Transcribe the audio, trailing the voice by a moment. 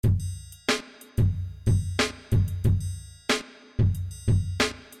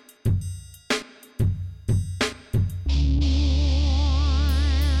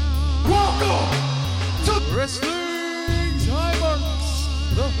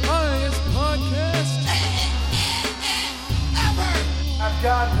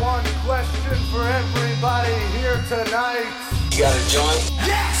You got a joint?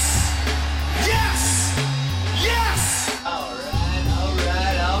 Yes! Yes! Yes! Alright.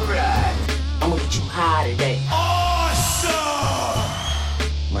 I'm gonna get you high today. Awesome!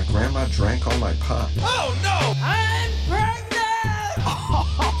 My grandma drank all my pop. Oh no! I'm pregnant!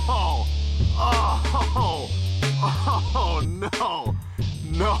 Oh no!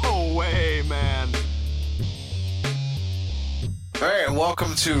 No way, man. Alright, and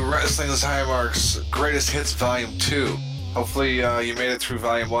welcome to Wrestling's High Marks Greatest Hits Volume 2. Hopefully you made it through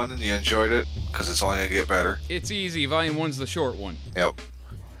Volume 1 and you enjoyed it, because it's only going to get better. It's easy. Volume 1's the short one. Yep.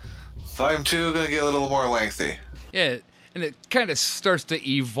 Volume 2 going to get a little more lengthy. Yeah, and it kind of starts to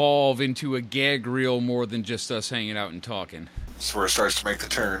evolve into a gag reel more than just us hanging out and talking. That's where it starts to make the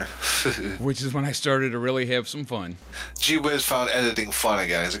turn. Which is when I started to really have some fun. G-Wiz found editing fun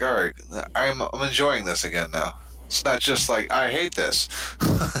again. He's like, alright, I'm enjoying this again now. It's not just like, I hate this.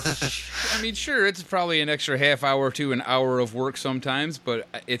 I mean, sure, it's probably an extra half hour to an hour of work sometimes, but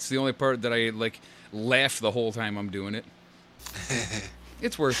it's the only part that I, laugh the whole time I'm doing it.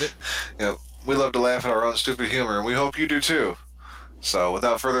 It's worth it. Yep. We love to laugh at our own stupid humor, and we hope you do too. So,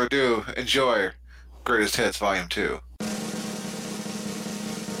 without further ado, enjoy Greatest Hits Volume 2.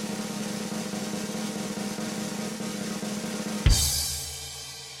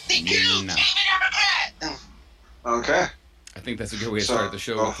 No. Okay. I think that's a good way to start the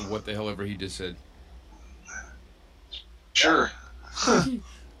show with what the hell ever he just said. Sure.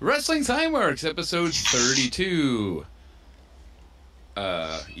 Wrestling's High Marks, episode 32.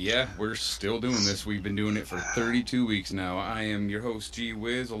 Yeah, we're still doing this. We've been doing it for 32 weeks now. I am your host,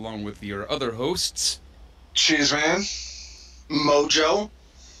 G-Wiz, along with your other hosts. Cheese Man. Mojo.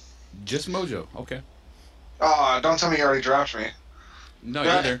 Just Mojo, okay. Oh, don't tell me you already dropped me. No,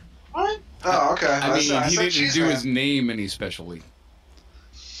 you're there. What? Oh, okay. I mean, he said didn't Cheese do Man. his name any specially.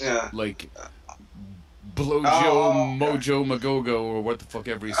 Yeah. Like, Blowjo, Oh, okay. Mojo, Magogo, or what the fuck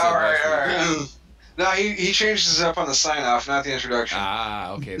ever he said Alright, last week. alright. No, he changed his up on the sign-off, not the introduction.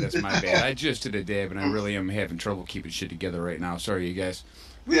 Ah, okay, that's my bad. I just did a dab, and I really am having trouble keeping shit together right now. Sorry, you guys.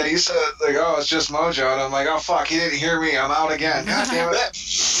 Yeah, you said, oh, it's just Mojo, and I'm like, oh, fuck, he didn't hear me, I'm out again. God damn it.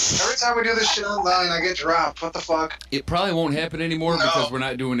 Every time we do this shit online, I get dropped. What the fuck? It probably won't happen anymore No. because we're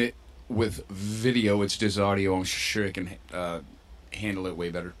not doing it with video. It's just audio. I'm sure I can handle it way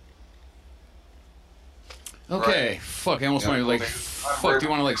better. Okay, Right. fuck, I almost Yeah, want to, okay. fuck, do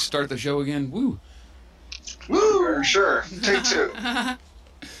you want to, start the show again? Woo! Woo! Sure. Take two.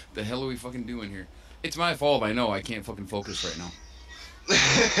 The hell are we fucking doing here? It's my fault, I know. I can't fucking focus right now.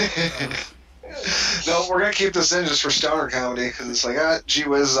 No, we're gonna keep this in just for stoner comedy, because it's like,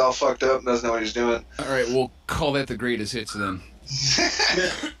 G-Wiz is all fucked up and doesn't know what he's doing. Alright, we'll call that the greatest hits then.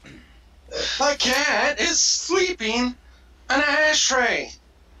 My cat is sleeping an ashtray.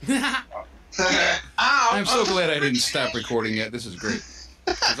 Ow! I'm so glad I didn't stop recording yet. This is great.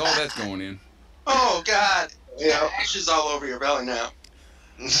 Because all that's going in. Oh God! Yeah. Ashes all over your belly now.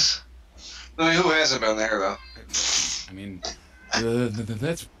 I mean, who hasn't been there, though? I mean,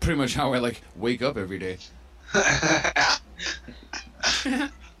 that's pretty much how I, wake up every day.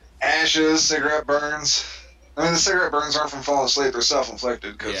 Ashes, cigarette burns. I mean, the cigarette burns aren't from falling asleep; they're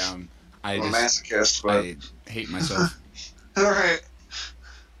self-inflicted. Cause Yeah, I'm a masochist. But I hate myself. all right.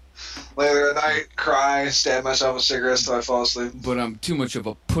 Later at night, cry, stab myself with cigarettes till I fall asleep. But I'm too much of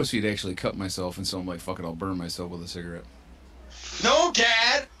a pussy to actually cut myself, and so I'm like, fuck it, I'll burn myself with a cigarette. No,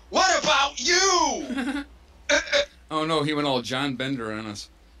 Dad. What about you? Oh no, he went all John Bender on us.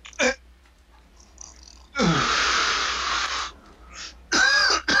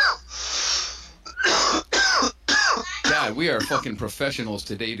 God, we are fucking professionals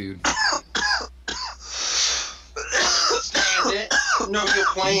today, dude. Stand it. No, you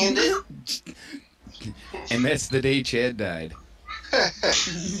planned it. And that's the day Chad died.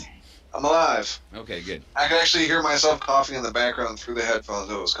 I'm alive. Okay, good. I could actually hear myself coughing in the background through the headphones.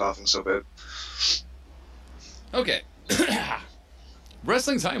 I was coughing so bad. Okay.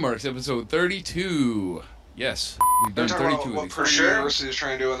 Wrestling's High Marks, episode 32. Yes, we've They're done talking 32 about of what these. Purdue University is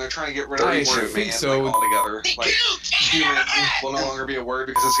trying to do, and they're trying to get rid of I the word think man so. altogether. Like, human will no longer be a word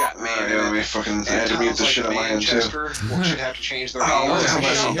because it's got man in it. Let me fucking had to mute the shit on my end, too. Manchester should have to change their Oh, name. what the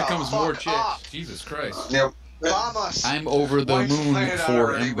Hey, hell? here comes more Fuck chicks. up. Jesus Christ. Yep. Vamos. I'm over the Wife's moon playing it out for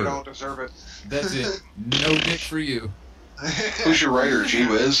already, We Ember. don't deserve it. That's it. No dick for you. Who's your writer,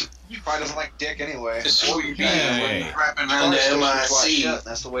 G-Wiz? She probably doesn't like dick anyway. It's Or sweet. you Hey. Wrapping around the MIC.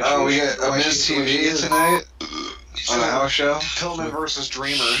 That's the way Oh, we she got a Miz TV tonight on a house show. Pillman versus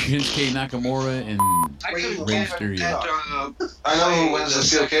Dreamer. Shinsuke Nakamura and I couldn't Rey get Mysterio. that, I know who wins the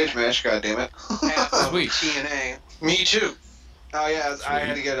steel cage match, goddammit. half of Sweet. TNA. Me too. Oh yeah, I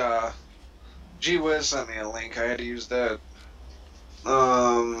had to Sweet. get G-Wiz sent me a link. I had to use that.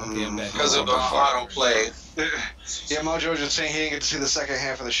 Okay, I'm back. Because of the autoplay. Yeah, Mojo was just saying he didn't get to see the second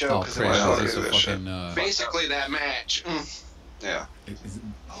half of the show Oh, because crap. it This was is a fucking, Basically, that match. Yeah.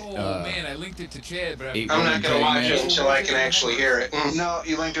 Oh, man, I linked it to Chad, but I'm not going to watch it until I can actually hear it. No,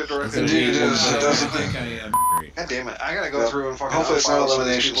 you linked it directly. It It doesn't doesn't. think I am. Great. God damn it! I gotta go through and fucking. Hopefully it's not unfollow some of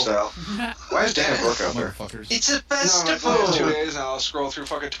these elimination people. style. Why is Dan Brooke out there? Motherfuckers. It's a No, like festival. the last 2 days, and I'll scroll through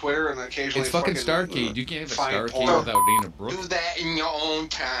fucking Twitter and occasionally. It's fucking Starcade. You can't have a find Starcade porn. without Dana Brooke, Do that in your own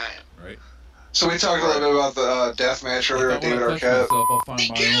time. right? So we talked a little bit about the death match earlier with David Arquette. I'll find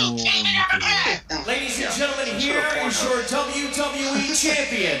my own material. Ladies and gentlemen, here is your WWE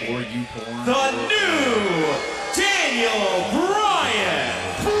Champion, Or you porn. the new Daniel Bryan.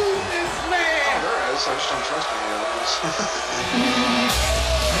 There is. I just don't trust any of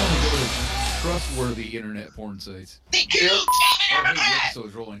I only go to trustworthy internet porn sites. Oh, hey, the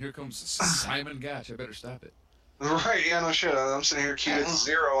episode's rolling. Here comes Simon Gotch. I better stop it. those. Right? Yeah, no shit. I'm sitting here queued at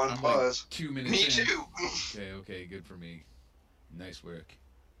 0 on I'm pause. like 2 minutes Me in. too. Okay, good for me. Nice work.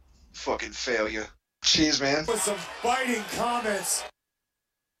 Fucking failure. Cheese, man. With some fighting comments.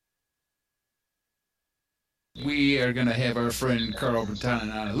 We are going to have our friend Carl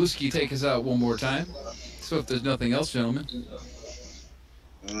Bertana take us out one more time. So if there's nothing else, gentlemen,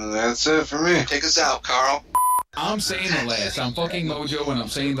 That's it for me. Take us out, Carl. I'm saying the last. I'm fucking Mojo, and I'm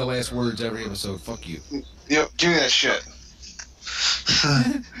saying the last words every episode. Fuck you. Yep, give me that shit.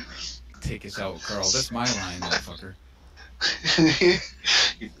 Take us out, Carl. That's my line, motherfucker.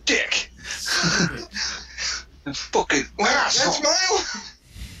 You dick. Fucking. That's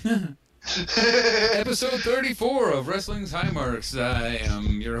my Episode 34 of Wrestling's High Marks. I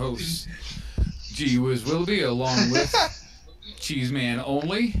am your host, G Wiz Willoughby, along with Cheeseman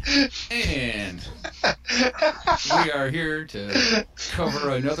Only, and we are here to cover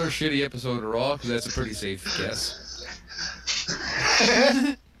another shitty episode of Raw, because that's a pretty safe guess.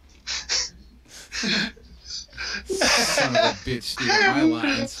 Son of a bitch, stealing my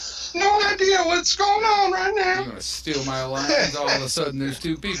lines. No idea what's going on right now. You're gonna steal my lines. All of a sudden, there's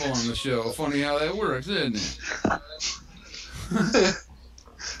two people on the show. Funny how that works, isn't it?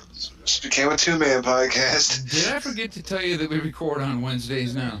 Just became a two-man podcast. Did I forget to tell you that we record on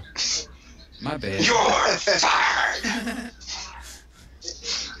Wednesdays now? My bad. You're fired.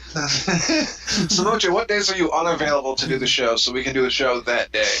 So, Mojo, what days are you unavailable to do the show so we can do the show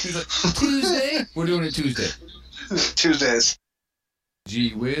that day? He's like, Tuesday? We're doing it Tuesday. Tuesdays.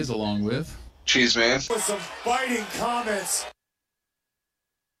 Gee Whiz, along with. Cheese, man. With some fighting comments.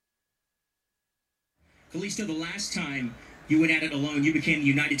 Kalisto, the last time you went at it alone, you became the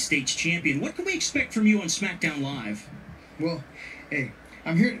United States champion. What can we expect from you on SmackDown Live? Well, hey,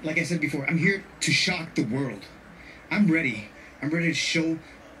 I'm here, like I said before, I'm here to shock the world. I'm ready. I'm ready to show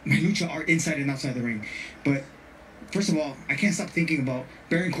my lucha art inside and outside the ring. But first of all, I can't stop thinking about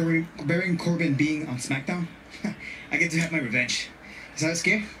Baron Corbin being on SmackDown. I get to have my revenge. Is that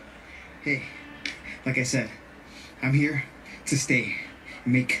scary? Hey, like I said, I'm here to stay.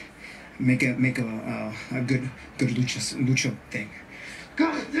 Make a good lucha thing.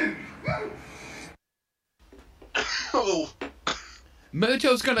 God damn. Oh.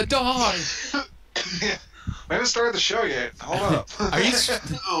 Mojo's gonna die! We haven't started the show yet. Hold up.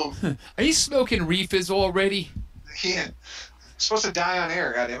 Are you smoking reefers already? Yeah. Supposed to die on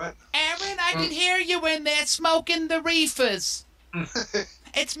air, goddammit. Aaron, I can hear you in there smoking the reefers.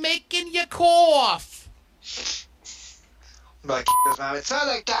 It's making you cough. Like, mom, it sounds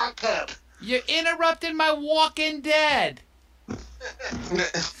like Doc Pep. You're interrupting my Walking Dead.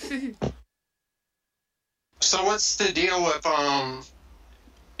 So what's the deal with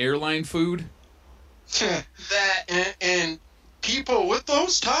Airline food? that and people with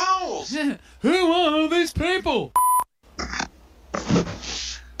those towels? Who are these people?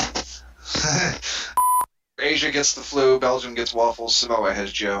 Asia gets the flu, Belgium gets waffles, Samoa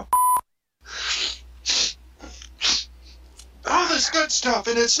has Joe. All this good stuff,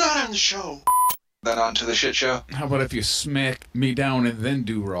 and it's not on the show. Then on to the shit show. How about if you smack me down and then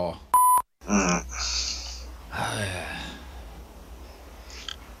do Raw?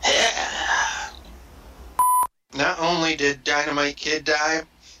 Not only did Dynamite Kid die,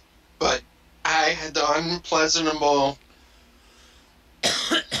 but I had the unpleasantable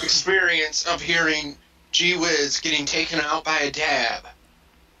experience of hearing G Wiz getting taken out by a dab.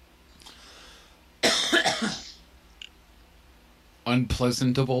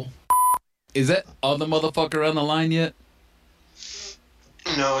 Unpleasantable? Is that other motherfucker on the line yet?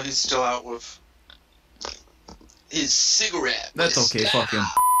 No, he's still out with his cigarette. That's with okay, his fuck him.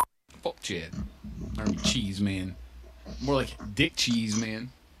 Fuck Chad. Or Cheese Man. More like Dick Cheese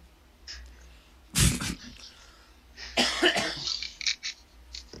Man.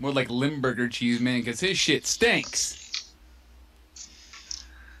 More like Limburger cheese, man, because his shit stinks.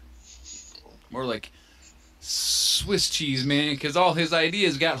 More like Swiss cheese, man, because all his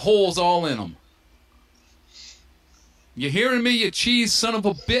ideas got holes all in them. You hearing me, you cheese son of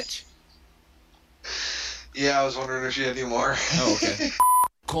a bitch? Yeah, I was wondering if you had any more. Oh, okay.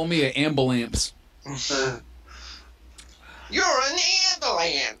 Call me an ambulance. You're an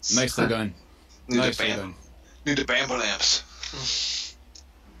ambulance. Nicely done. Nicely done. Need the bamboo lamps.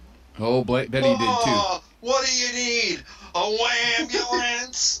 Oh, Betty did too. What do you need? A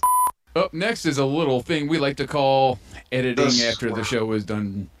ambulance? Up next is a little thing we like to call editing after the show is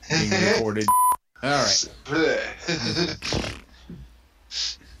done being recorded. All right.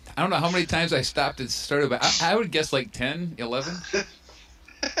 I don't know how many times I stopped and started, but I would guess like 10, 11.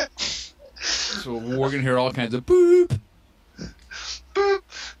 So we're going to hear all kinds of boop. Boop.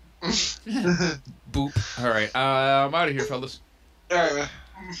 Boop. All right. I'm out of here, fellas. All right, man.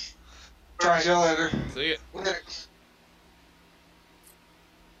 Talk to you later. See ya. Later.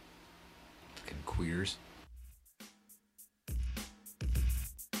 Fucking queers.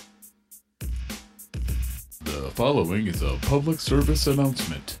 The following is a public service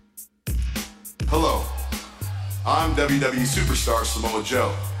announcement. Hello, I'm WWE Superstar Samoa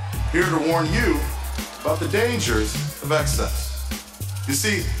Joe, here to warn you about the dangers of excess. You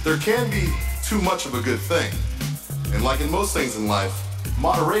see, there can be too much of a good thing, and like in most things in life,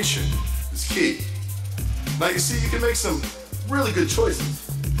 moderation is key. Now you see, you can make some really good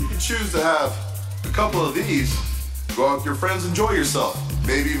choices. You can choose to have a couple of these, go out with your friends, enjoy yourself,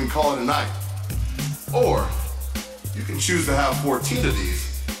 maybe even call it a night. Or you can choose to have 14 of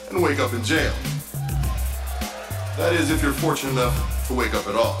these and wake up in jail. That is, if you're fortunate enough to wake up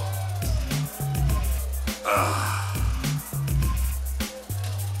at all.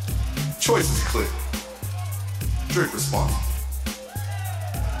 Choice is clear. Drink responsibly.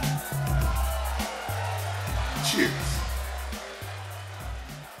 Cheers.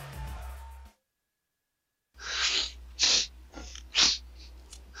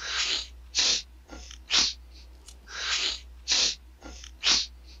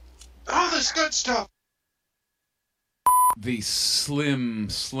 Oh, this good stuff. The slim,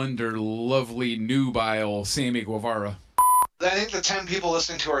 slender, lovely, nubile Sammy Guevara. I think the 10 people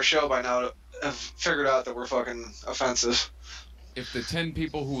listening to our show by now have figured out that we're fucking offensive. If the 10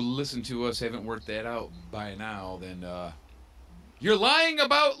 people who listen to us haven't worked that out by now, then, you're lying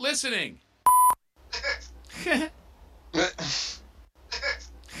about listening!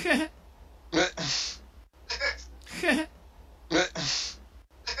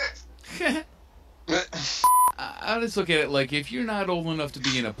 I just look at it like, if you're not old enough to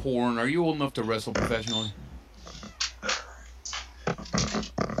be in a porn, are you old enough to wrestle professionally?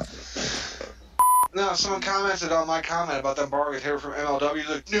 No, someone commented on my comment about them borrowing a table from MLW.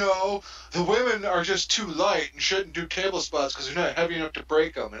 Like, no, the women are just too light and shouldn't do cable spots because they're not heavy enough to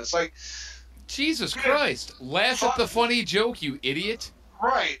break them. And it's like, Jesus Christ. Laugh at the funny joke, you idiot.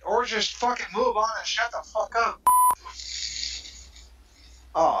 right, or just fucking move on and shut the fuck up.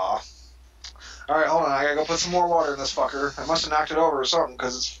 Aw. Alright, hold on, I gotta go put some more water in this fucker. I must have knocked it over or something,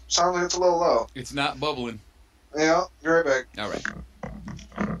 because it sounds like it's a little low. It's not bubbling. Yeah, be right back. Alright.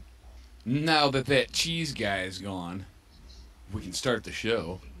 Now that cheese guy is gone, we can start the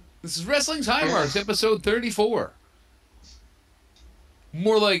show. This is Wrestling's High Marks, episode 34.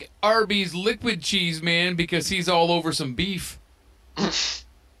 More like Arby's liquid cheese, man, because he's all over some beef. The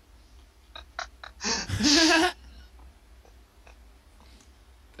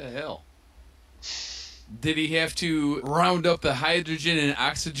hell? Did he have to round up the hydrogen and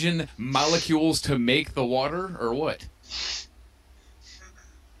oxygen molecules to make the water, or what?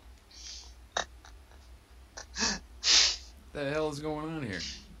 The hell is going on here?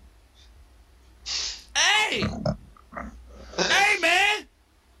 Hey! Hey, man!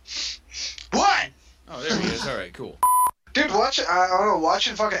 What? Oh, there he is. All right, cool. Dude,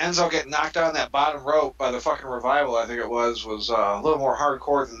 watching fucking Enzo get knocked down that bottom rope by the fucking Revival, I think it was a little more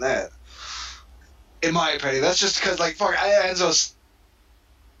hardcore than that. In my opinion. That's just because, like, fuck, Enzo's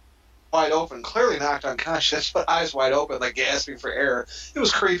wide open, clearly knocked unconscious, but eyes wide open, like, gasping for air. It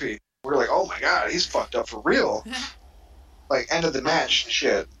was creepy. We were like, oh my god, he's fucked up for real. Like, end of the match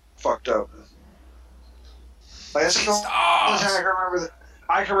shit. Fucked up. Like, that's the only time I can remember that.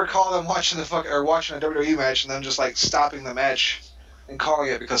 I can recall them watching a WWE match and then just like stopping the match and calling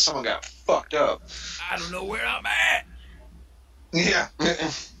it because someone got fucked up. I don't know where I'm at. Yeah.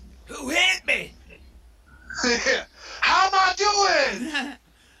 Who hit me? Yeah. How am I doing?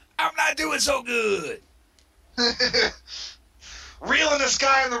 I'm not doing so good. Reeling this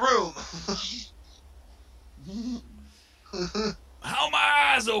guy in the room. How am I?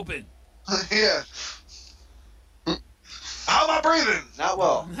 eyes open. Yeah. How am I breathing? Not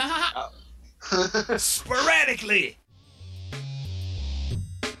well. Sporadically.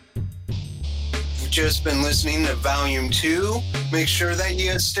 You've just been listening to Volume 2. Make sure that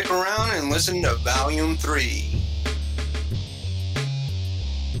you stick around and listen to Volume 3.